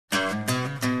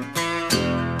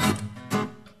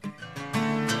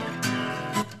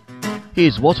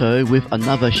Here's Watto with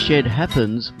another Shed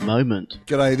Happens moment.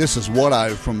 G'day, this is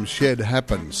Watto from Shed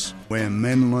Happens, where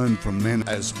men learn from men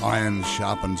as iron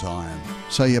sharpens iron.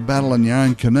 So you battle in your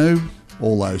own canoe?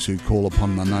 All those who call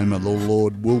upon the name of the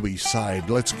Lord will be saved.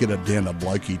 Let's get it down to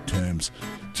blokey terms.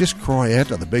 Just cry out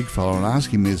to the big fella and ask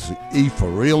him, is he for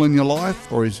real in your life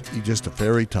or is he just a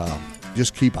fairy tale?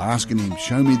 Just keep asking him,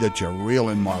 show me that you're real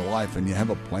in my life and you have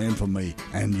a plan for me,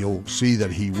 and you'll see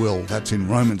that he will. That's in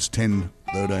Romans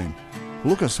 10:13.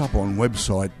 Look us up on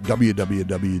website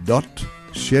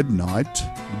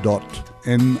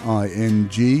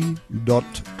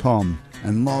www.shednight.ning.com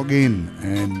and log in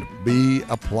and be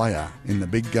a player in the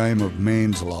big game of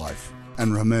man's life.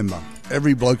 And remember,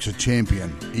 every bloke's a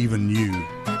champion, even you.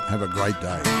 Have a great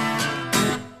day.